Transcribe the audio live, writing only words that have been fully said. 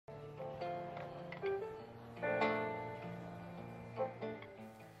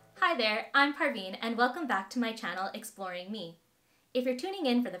Hi there, I'm Parveen and welcome back to my channel Exploring Me. If you're tuning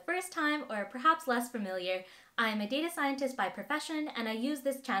in for the first time or perhaps less familiar, I'm a data scientist by profession and I use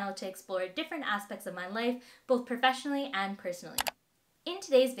this channel to explore different aspects of my life, both professionally and personally. In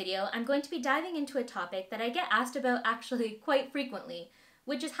today's video, I'm going to be diving into a topic that I get asked about actually quite frequently,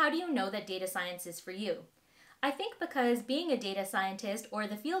 which is how do you know that data science is for you? I think because being a data scientist, or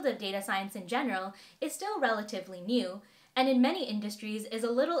the field of data science in general, is still relatively new, and in many industries is a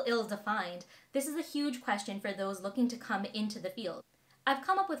little ill-defined, this is a huge question for those looking to come into the field. I've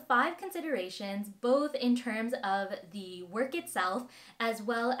come up with 5 considerations, both in terms of the work itself, as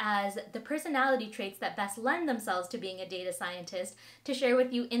well as the personality traits that best lend themselves to being a data scientist, to share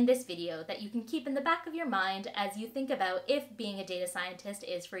with you in this video that you can keep in the back of your mind as you think about if being a data scientist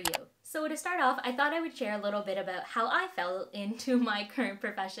is for you. So to start off, I thought I would share a little bit about how I fell into my current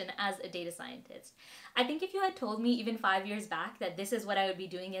profession as a data scientist. I think if you had told me even 5 years back that this is what I would be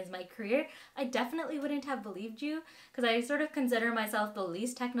doing as my career, I definitely wouldn't have believed you, because I sort of consider myself the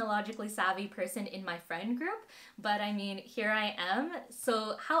least technologically savvy person in my friend group, but I mean, here I am.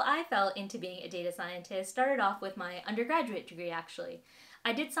 So how I fell into being a data scientist started off with my undergraduate degree, actually.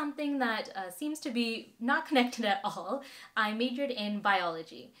 I did something that seems to be not connected at all. I majored in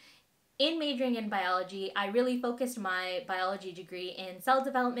biology. In majoring in biology, I really focused my biology degree in cell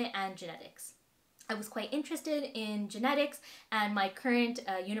development and genetics. I was quite interested in genetics, and my current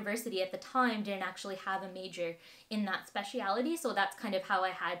university at the time didn't actually have a major in that speciality, so that's kind of how I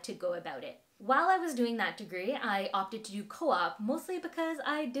had to go about it. While I was doing that degree, I opted to do co-op, mostly because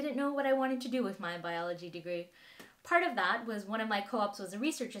I didn't know what I wanted to do with my biology degree. Part of that was one of my co-ops was a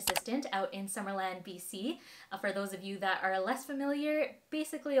research assistant out in Summerland, BC. For those of you that are less familiar,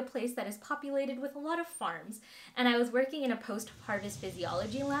 basically a place that is populated with a lot of farms. And I was working in a post-harvest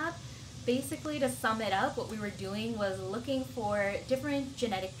physiology lab. Basically, to sum it up, what we were doing was looking for different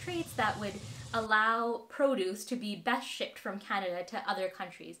genetic traits that would allow produce to be best shipped from Canada to other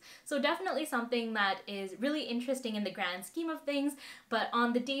countries. So definitely something that is really interesting in the grand scheme of things, but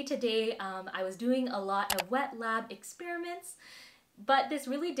on the day-to-day, I was doing a lot of wet lab experiments. But this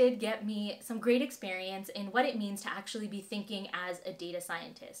really did get me some great experience in what it means to actually be thinking as a data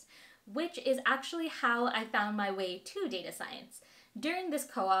scientist, which is actually how I found my way to data science. During this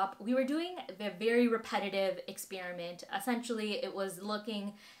co-op, we were doing a very repetitive experiment. Essentially, it was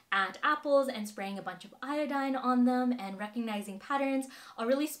looking at apples and spraying a bunch of iodine on them and recognizing patterns. I'll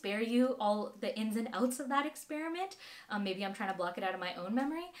really spare you all the ins and outs of that experiment. Maybe I'm trying to block it out of my own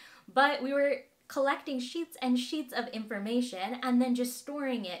memory. But we were collecting sheets and sheets of information and then just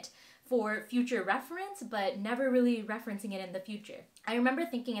storing it for future reference, but never really referencing it in the future. I remember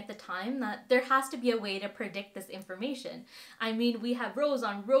thinking at the time that there has to be a way to predict this information. I mean, we have rows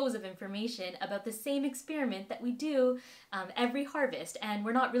on rows of information about the same experiment that we do every harvest, and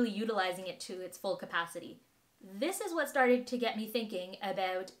we're not really utilizing it to its full capacity. This is what started to get me thinking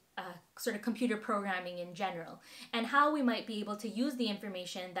about sort of computer programming in general, and how we might be able to use the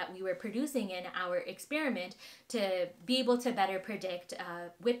information that we were producing in our experiment to be able to better predict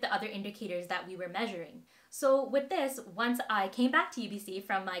with the other indicators that we were measuring. So with this, once I came back to UBC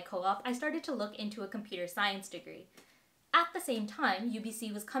from my co-op, I started to look into a computer science degree. At the same time,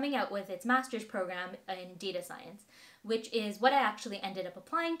 UBC was coming out with its master's program in data science, which is what I actually ended up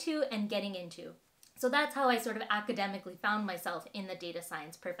applying to and getting into. So that's how I sort of academically found myself in the data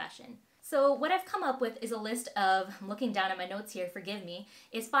science profession. So what I've come up with is a list of, I'm looking down at my notes here, forgive me,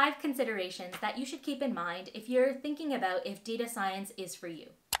 is 5 considerations that you should keep in mind if you're thinking about if data science is for you.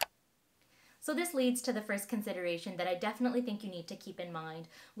 So this leads to the first consideration that I definitely think you need to keep in mind,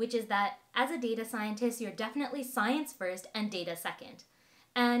 which is that as a data scientist, you're definitely science first and data second.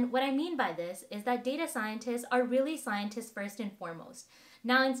 And what I mean by this is that data scientists are really scientists first and foremost.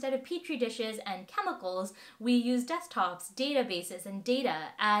 Now, instead of petri dishes and chemicals, we use desktops, databases, and data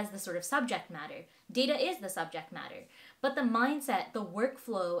as the sort of subject matter. Data is the subject matter. But the mindset, the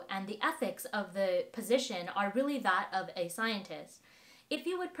workflow, and the ethics of the position are really that of a scientist. If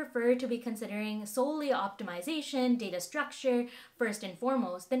you would prefer to be considering solely optimization, data structure, first and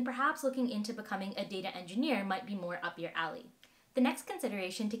foremost, then perhaps looking into becoming a data engineer might be more up your alley. The next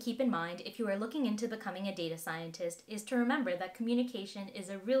consideration to keep in mind if you are looking into becoming a data scientist is to remember that communication is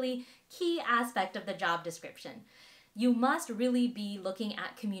a really key aspect of the job description. You must really be looking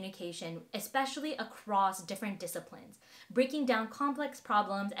at communication, especially across different disciplines, breaking down complex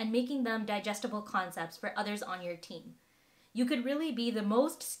problems and making them digestible concepts for others on your team. You could really be the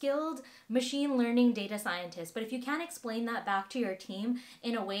most skilled machine learning data scientist, but if you can't explain that back to your team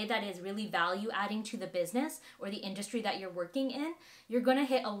in a way that is really value adding to the business or the industry that you're working in, you're going to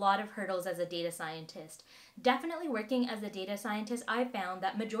hit a lot of hurdles as a data scientist. Definitely working as a data scientist, I found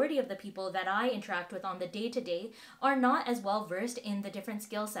that majority of the people that I interact with on the day-to-day are not as well versed in the different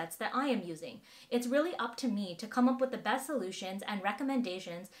skill sets that I am using. It's really up to me to come up with the best solutions and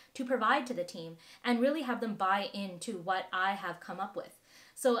recommendations to provide to the team and really have them buy into what I have come up with.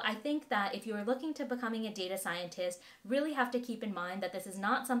 So I think that if you are looking to becoming a data scientist, really have to keep in mind that this is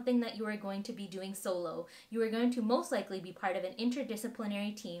not something that you are going to be doing solo. You are going to most likely be part of an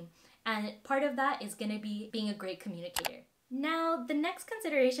interdisciplinary team, and part of that is going to be being a great communicator. Now, the next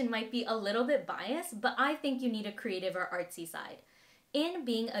consideration might be a little bit biased, but I think you need a creative or artsy side. In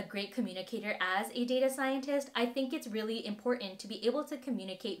being a great communicator as a data scientist, I think it's really important to be able to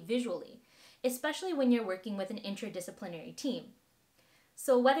communicate visually, especially when you're working with an interdisciplinary team.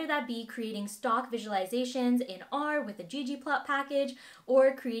 So whether that be creating stock visualizations in R with the ggplot package,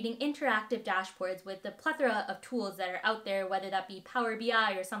 or creating interactive dashboards with the plethora of tools that are out there, whether that be Power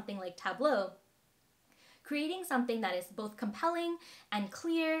BI or something like Tableau, creating something that is both compelling and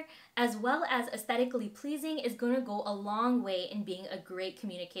clear, as well as aesthetically pleasing, is going to go a long way in being a great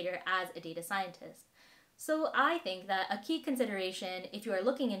communicator as a data scientist. So I think that a key consideration if you are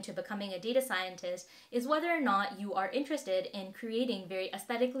looking into becoming a data scientist is whether or not you are interested in creating very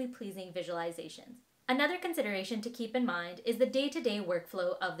aesthetically pleasing visualizations. Another consideration to keep in mind is the day-to-day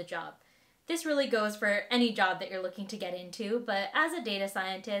workflow of the job. This really goes for any job that you're looking to get into, but as a data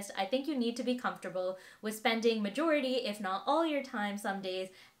scientist, I think you need to be comfortable with spending majority, if not all your time some days,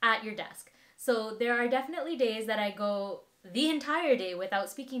 at your desk. So there are definitely days that I go the entire day without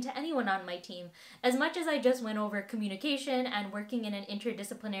speaking to anyone on my team. As much as I just went over communication and working in an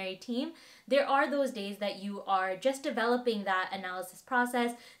interdisciplinary team, there are those days that you are just developing that analysis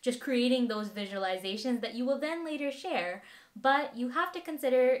process, just creating those visualizations that you will then later share. But you have to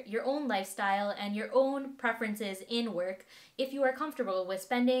consider your own lifestyle and your own preferences in work if you are comfortable with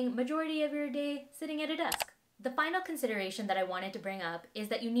spending majority of your day sitting at a desk. The final consideration that I wanted to bring up is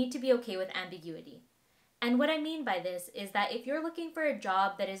that you need to be okay with ambiguity. And what I mean by this is that if you're looking for a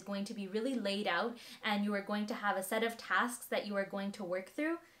job that is going to be really laid out and you are going to have a set of tasks that you are going to work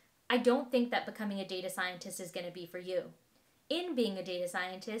through, I don't think that becoming a data scientist is going to be for you. In being a data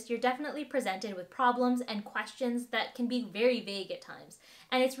scientist, you're definitely presented with problems and questions that can be very vague at times,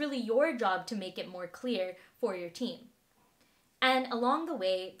 and it's really your job to make it more clear for your team. And along the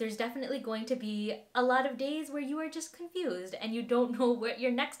way, there's definitely going to be a lot of days where you are just confused and you don't know what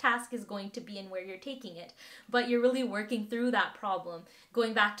your next task is going to be and where you're taking it. But you're really working through that problem.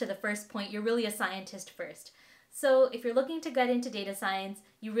 Going back to the first point, you're really a scientist first. So if you're looking to get into data science,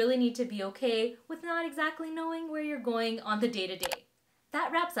 you really need to be okay with not exactly knowing where you're going on the day-to-day.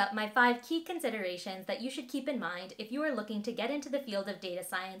 That wraps up my 5 key considerations that you should keep in mind if you are looking to get into the field of data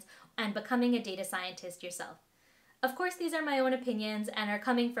science and becoming a data scientist yourself. Of course, these are my own opinions and are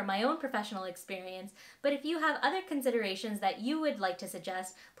coming from my own professional experience, but if you have other considerations that you would like to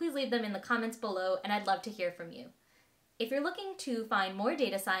suggest, please leave them in the comments below and I'd love to hear from you. If you're looking to find more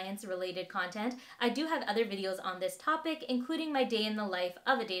data science related content, I do have other videos on this topic, including my day in the life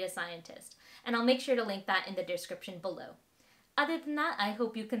of a data scientist, and I'll make sure to link that in the description below. Other than that, I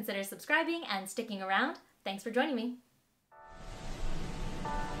hope you consider subscribing and sticking around. Thanks for joining me.